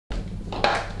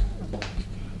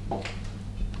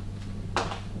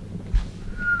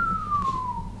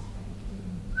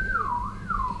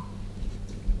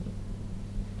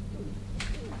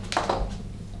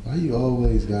Why you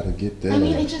always gotta get that? I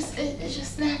mean, it's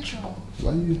just natural.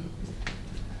 Why you?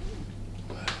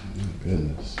 Oh my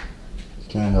goodness,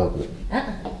 can't help it.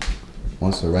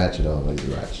 Once a ratchet, always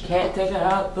a ratchet. Can't take it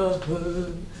out the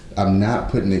hood. I'm not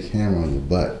putting the camera on your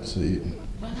butt, so you.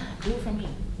 Why not? Do it for me.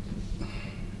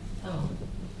 Oh.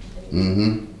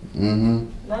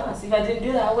 Nah, see, if I didn't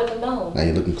do that, I wouldn't have known. Now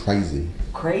you're looking crazy.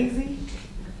 Crazy?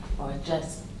 Or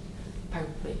just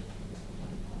perfect?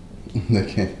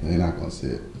 They're not gonna see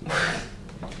it.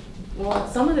 Well,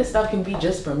 some of this stuff can be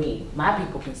just for me. My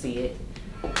people can see it.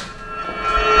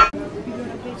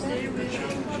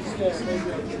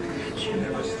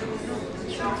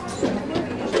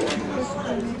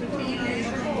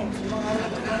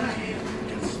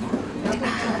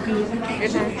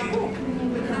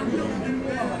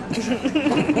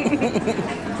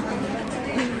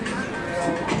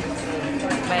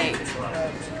 Wait.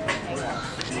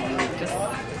 Just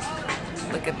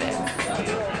look at this.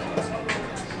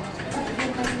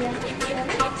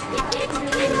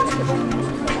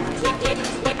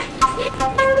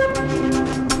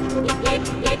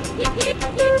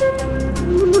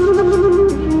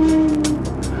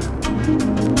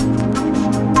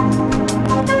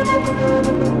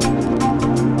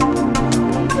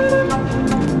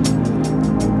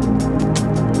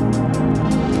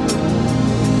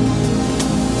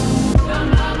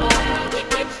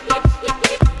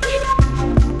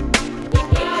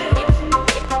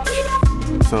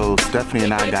 So Stephanie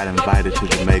and I got invited to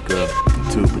Jamaica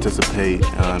to participate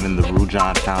in the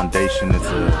Rujohn Foundation.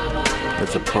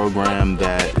 It's a program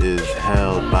that is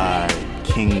held by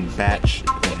King Batch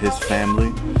and his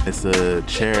family. It's a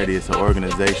charity, it's an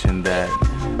organization that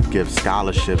gives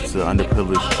scholarships to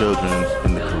underprivileged children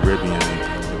in the Caribbean.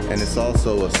 And it's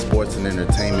also a sports and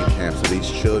entertainment camp, so these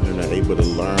children are able to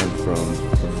learn from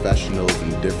professionals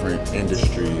in different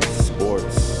industries,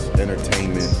 sports,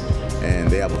 entertainment, and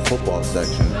they have a football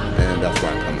section, and that's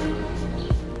where I come in.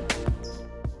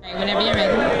 Whenever you're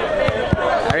ready.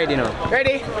 Already know.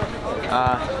 Ready?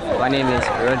 My name is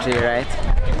Rujohn, right?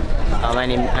 I'm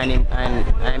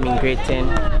in grade 10.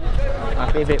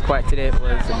 My favorite part today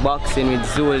was boxing with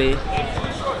Zuli.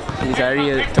 He's a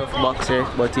real tough boxer,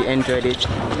 but he enjoyed it.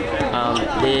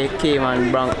 They came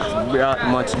and brought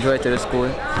much joy to the school,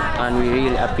 and we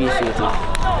really appreciate it.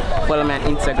 Follow me on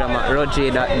Instagram at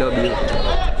roger.w.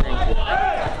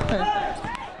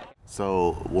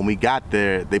 So when we got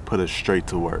there, they put us straight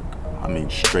to work. I mean,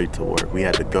 straight to work. We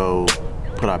had to go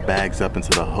put our bags up into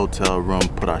the hotel room,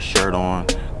 put our shirt on,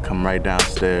 come right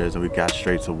downstairs, and we got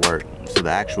straight to work. So the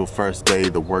actual first day,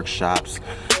 the workshops,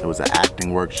 there was an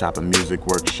acting workshop, a music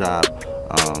workshop,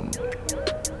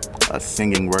 a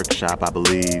singing workshop, I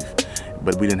believe.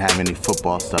 But we didn't have any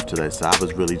football stuff today, so I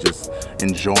was really just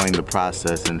enjoying the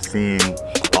process and seeing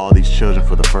all these children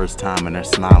for the first time and their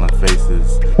smiling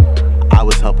faces. I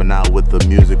was helping out with the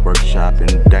music workshop,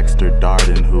 and Dexter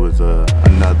Darden, who is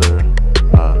another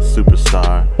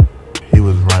superstar, he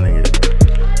was running it.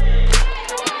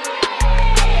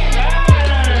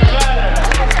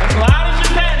 As loud as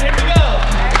you can, here we go.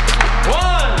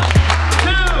 1,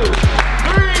 2,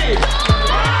 3.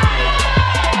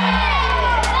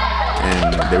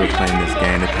 And they were playing this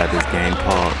game. They had this game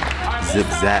called Zip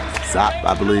Zap Zop,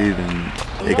 I believe, and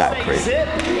it got crazy.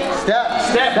 Step,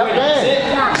 zip,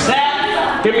 zap.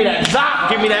 Give me that zop,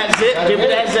 give me that zip, give me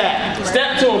that zap.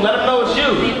 Step to him, let him know it's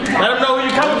you. Let him know who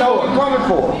you're coming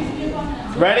for.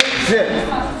 Ready? Zip.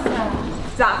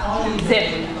 Zop. Zip.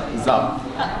 Zop.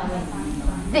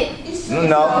 Zip.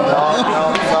 No,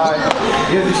 sorry.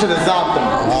 You should have zopped him.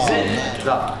 Zip.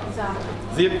 Zop.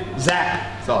 Zip. Zap.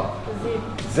 Zop.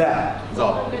 Zap.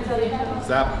 Zop.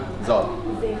 Zap. Zop.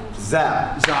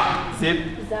 Zap. Zop. Zip.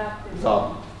 Zop.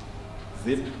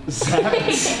 Zip.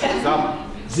 Zap. Zop.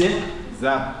 Zip.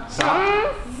 Zap. Zop.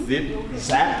 Zip.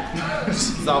 Zap.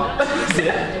 Zop.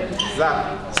 Zip. Zap.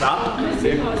 Zop.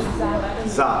 Zip.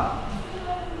 Zop.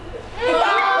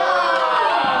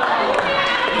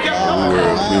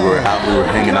 We were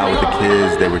hanging out with the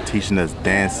kids. They were teaching us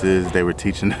dances. They were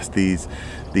teaching us these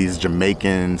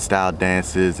Jamaican style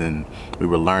dances, and we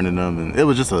were learning them. And it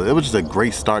was just a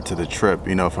great start to the trip.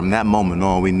 You know, from that moment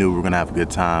on, we knew we were gonna have a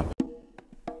good time.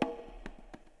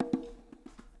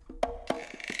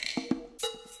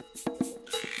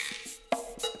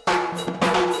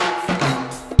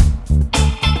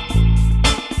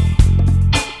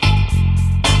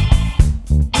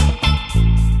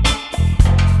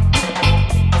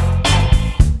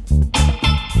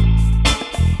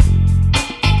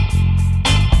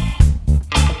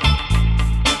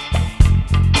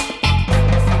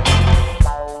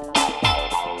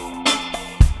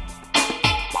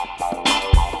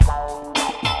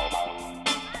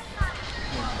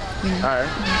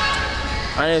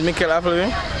 My name is Michael Appleby.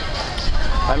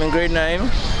 I'm in grade 9.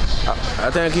 I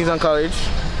attend Kingston College.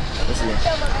 Let's see.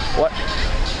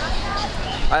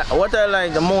 What I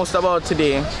like the most about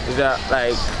today is that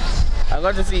like I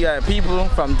got to see people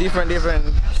from different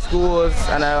schools,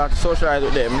 and I got to socialize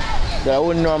with them that I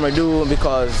wouldn't normally do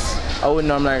because I wouldn't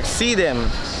normally see them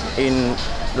in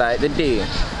like the day.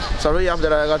 So really after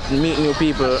that I got to meet new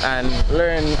people and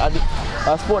learn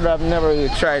a sport that I've never really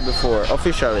tried before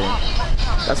officially.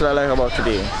 That's what I like about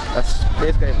today. That's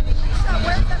basically.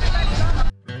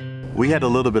 We had a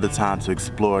little bit of time to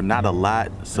explore, not a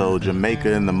lot. So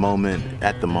Jamaica at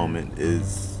the moment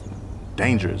is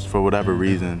dangerous for whatever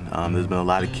reason. There's been a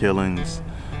lot of killings,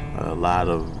 a lot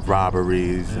of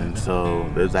robberies, and so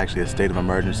there's actually a state of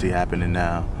emergency happening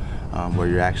now where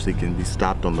you actually can be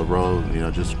stopped on the road, you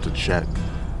know, just to check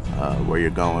where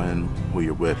you're going, who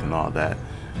you're with, and all that.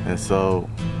 And so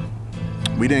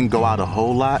we didn't go out a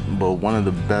whole lot, but one of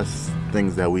the best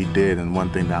things that we did, and one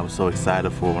thing that I was so excited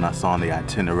for when I saw on the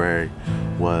itinerary,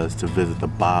 was to visit the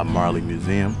Bob Marley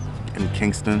Museum in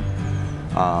Kingston.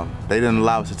 They didn't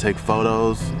allow us to take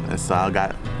photos, and so I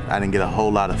didn't get a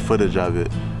whole lot of footage of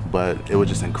it, but it was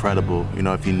just incredible. You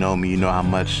know, if you know me, you know how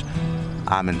much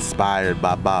I'm inspired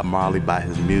by Bob Marley, by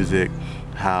his music,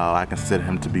 how I consider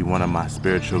him to be one of my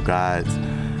spiritual guides.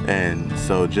 And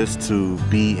so just to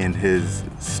be in his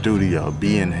studio,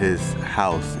 be in his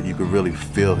house, you could really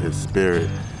feel his spirit.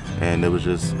 And it was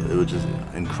just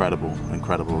incredible,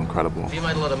 incredible, incredible. Have you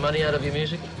made a lot of money out of your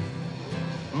music?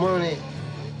 Money?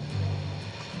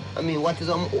 I mean,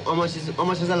 how much is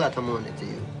a lot of money to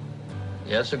you?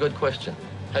 Yeah, that's a good question.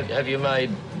 Have you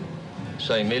made,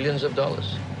 say, millions of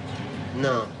dollars?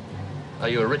 No. Are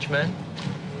you a rich man?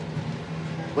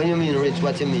 When you mean rich,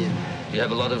 what you mean? Do you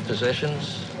have a lot of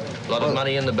possessions? A lot of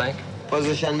money in the bank?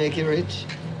 Position make you rich?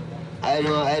 I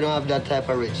don't have that type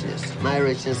of richness. My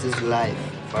richness is life,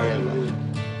 forever.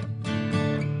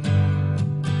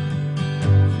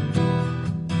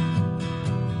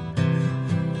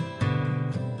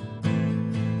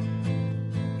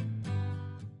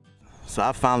 So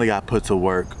I finally got put to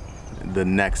work the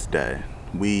next day.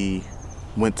 We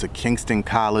went to Kingston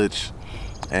College,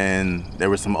 and there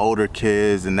were some older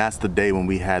kids, and that's the day when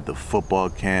we had the football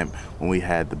camp, when we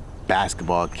had the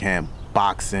basketball camp,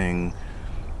 boxing,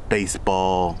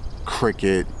 baseball,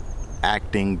 cricket,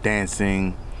 acting,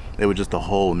 dancing. It was just a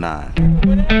whole 9.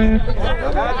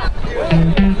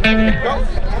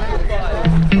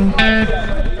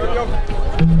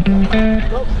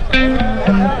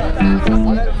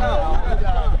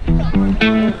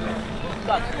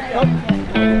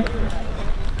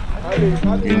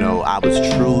 You know, I was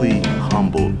truly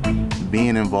humbled.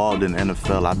 Being involved in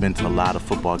NFL, I've been to a lot of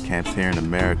football camps here in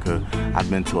America. I've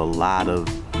been to a lot of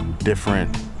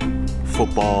different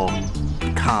football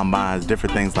combines,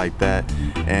 different things like that.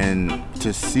 And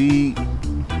to see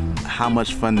how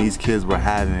much fun these kids were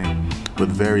having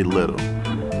with very little.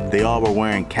 They all were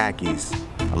wearing khakis.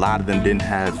 A lot of them didn't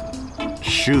have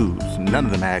shoes. None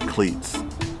of them had cleats.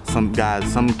 Some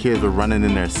kids were running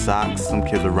in their socks. Some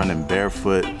kids were running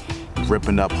barefoot,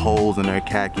 ripping up holes in their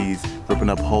khakis, ripping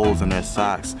up holes in their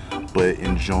socks, but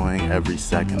enjoying every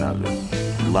second of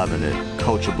it, loving it.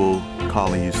 Coachable,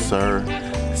 calling you sir,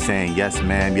 saying yes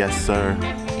ma'am, yes sir.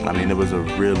 I mean, it was a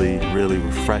really, really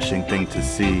refreshing thing to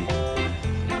see.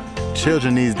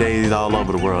 Children these days all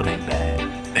over the world ain't bad.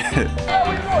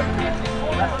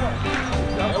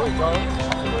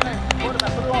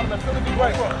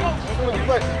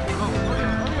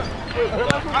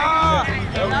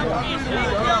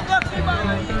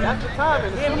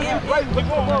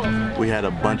 We had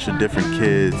a bunch of different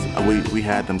kids. We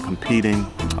had them competing,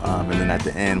 and then at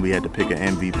the end we had to pick an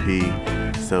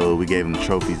MVP. So we gave them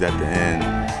trophies at the end,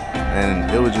 and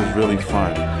it was just really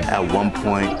fun. At one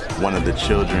point, one of the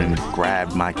children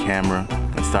grabbed my camera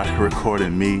and started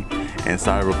recording me, and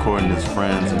started recording his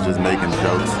friends and just making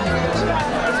jokes.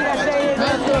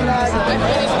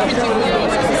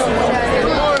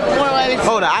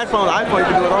 Oh, the iPhone, you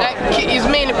can do it all. It's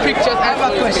mainly pictures. I have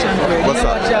a question. What's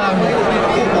up?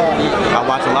 I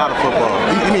watch a lot of football.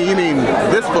 You mean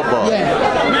this football? Yeah,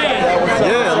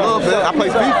 a little bit. I play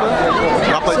FIFA.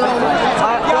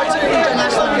 What's your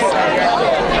international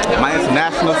side? My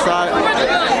international side?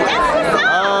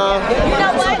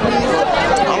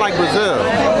 I like Brazil.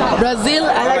 Brazil?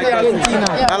 I like Argentina.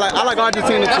 I like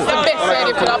Argentina too. That's the best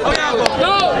ready for that.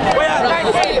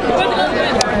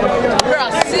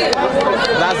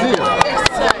 Brazil.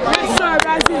 Yes, sir,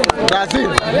 Brazil. Brazil.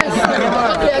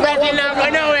 Okay, Brazil now go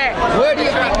nowhere. Where do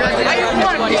you think Brazil? Are you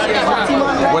one?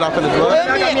 What I finna do?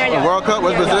 The World Cup?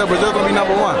 What's Brazil? Brazil's gonna be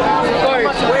number 1.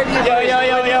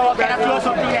 Yo.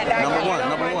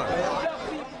 Number one.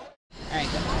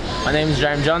 My name is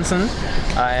Jeremy Johnson.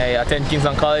 I attend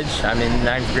Kingston College. I'm in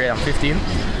 9th grade, I'm 15.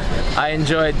 I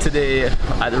enjoyed today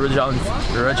at the Rujohn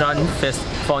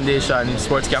Foundation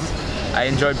sports camp. I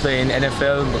enjoyed playing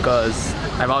NFL because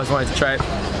I've always wanted to try it.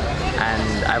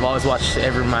 And I've always watched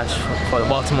every match for the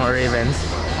Baltimore Ravens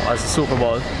or the Super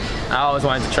Bowl. I always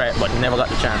wanted to try it, but never got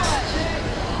the chance.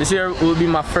 This year will be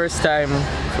my first time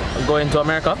going to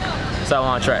America, so I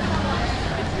want to try it.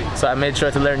 So I made sure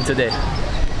to learn today.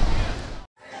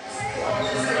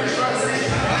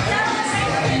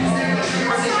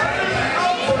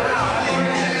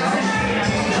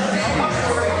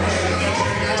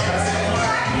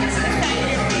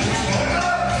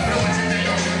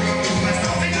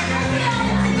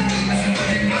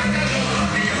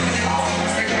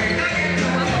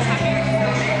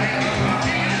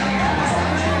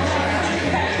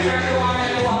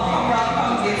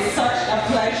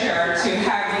 To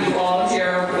have you all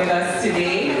here with us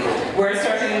today. We're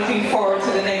certainly looking forward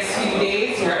to the next few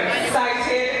days. We're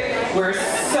excited. We're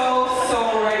so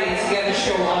ready to get the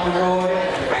show on the road.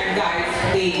 And guys,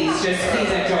 please, just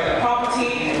please enjoy the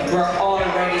property. We're all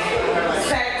ready,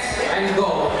 set, and go.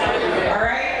 All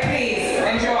right, please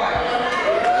enjoy.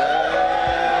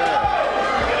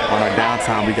 On our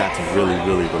downtime, we got to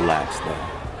really relax though.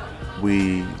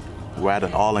 We were at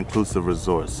an all-inclusive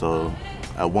resort, so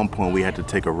at one point we had to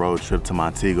take a road trip to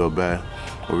Montego Bay,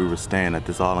 where we were staying at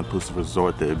this all-inclusive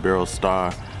resort, the Barrel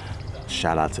Star.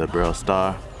 Shout out to Barrel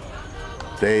Star.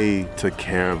 They took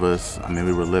care of us. I mean,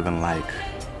 we were living like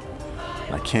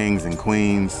kings and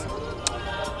queens.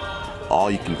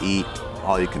 All you can eat,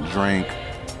 all you can drink.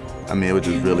 I mean, it was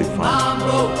just really fun.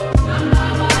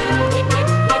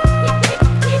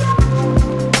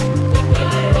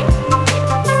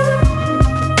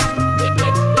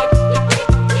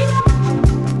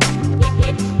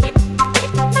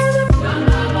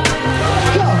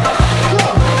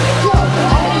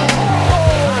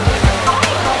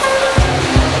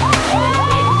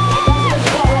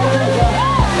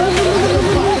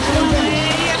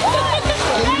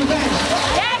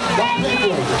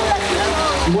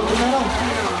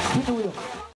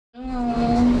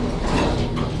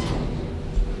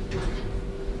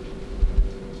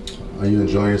 Are you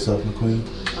enjoying yourself, McQueen?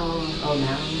 Oh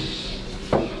no.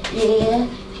 Yeah.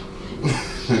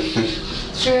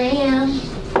 Sure am.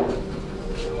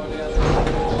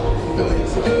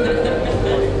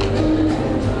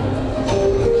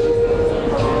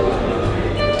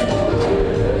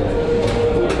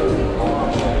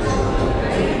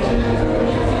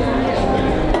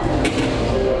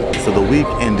 So the week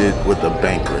ended with a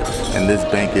banquet, and this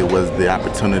banquet was the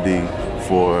opportunity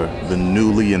for the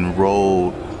newly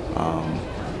enrolled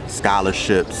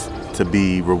scholarships to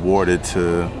be rewarded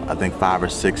to, I think, 5 or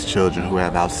 6 children who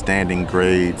have outstanding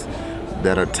grades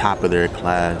that are top of their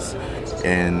class.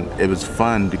 And it was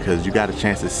fun because you got a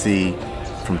chance to see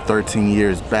from 13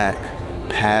 years back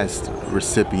past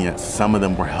recipients. Some of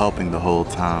them were helping the whole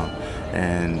time.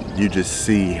 And you just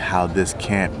see how this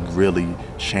camp really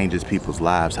changes people's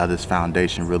lives, how this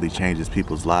foundation really changes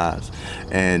people's lives.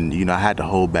 And you know, I had to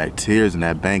hold back tears in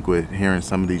that banquet, hearing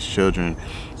some of these children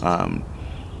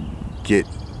get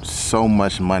so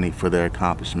much money for their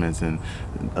accomplishments and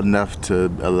enough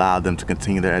to allow them to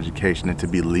continue their education and to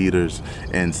be leaders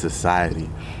in society.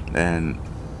 And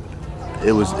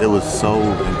it was so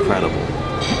incredible.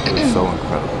 It was so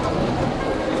incredible.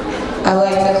 I'd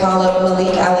like to call up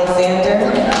Malik Alexander.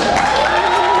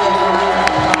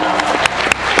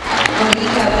 Malik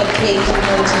has a K2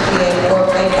 GPA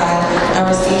 4.5 and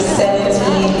received 17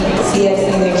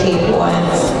 CSE Cape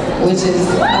 1s, which is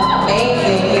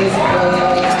amazing. He's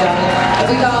brilliant. He's done it. If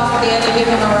we can all stand and give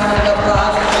him a round of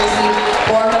applause, he's received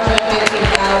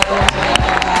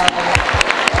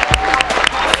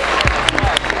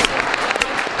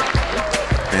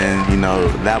 450,000 And you know,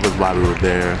 that was why we were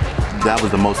there. That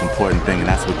was the most important thing, and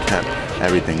that's what kept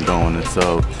everything going. And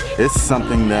so it's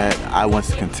something that I want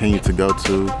to continue to go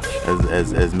to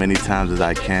as many times as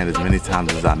I can, as many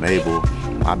times as I'm able.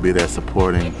 I'll be there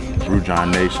supporting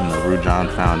Rujohn Nation, the Rujohn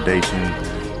Foundation,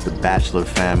 the Bachelor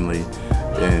family,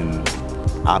 and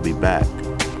I'll be back.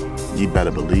 You better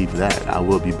believe that. I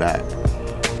will be back.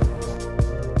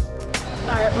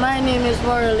 Alright, my name is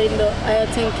Maura Lindo. I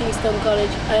attend Kingston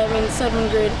College. I am in 7th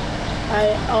grade.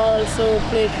 I also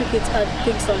play cricket at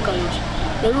Kingston College.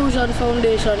 The Rujohn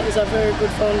Foundation is a very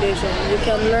good foundation. You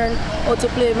can learn how to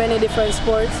play many different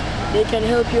sports. They can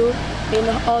help you in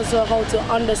also how to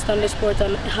understand the sport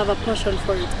and have a passion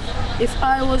for it. If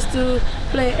I was to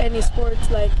play any sport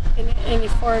like in any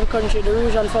foreign country, the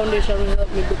Rujohn Foundation will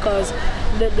help me because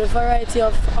the variety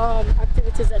of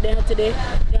activities that they had today,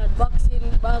 they had boxing,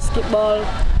 basketball,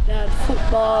 they had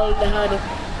football, they had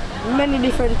many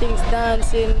different things,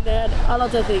 dancing, they had a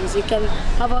lot of things. You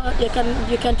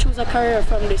can choose a career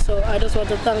from this. So I just want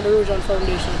to thank the Rujohn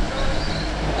Foundation.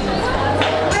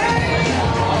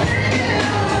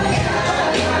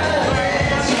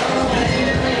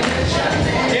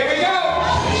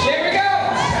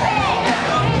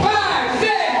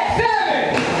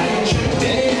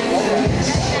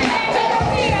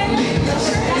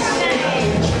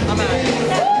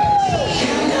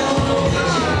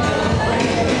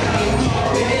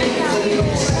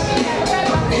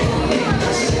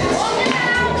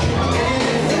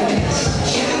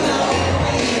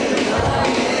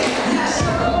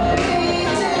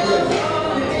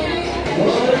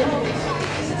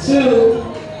 Two,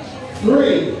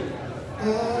 three.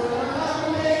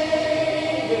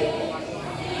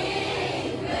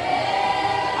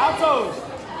 Altos.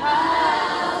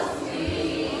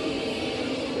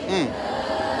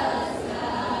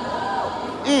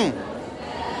 Mm.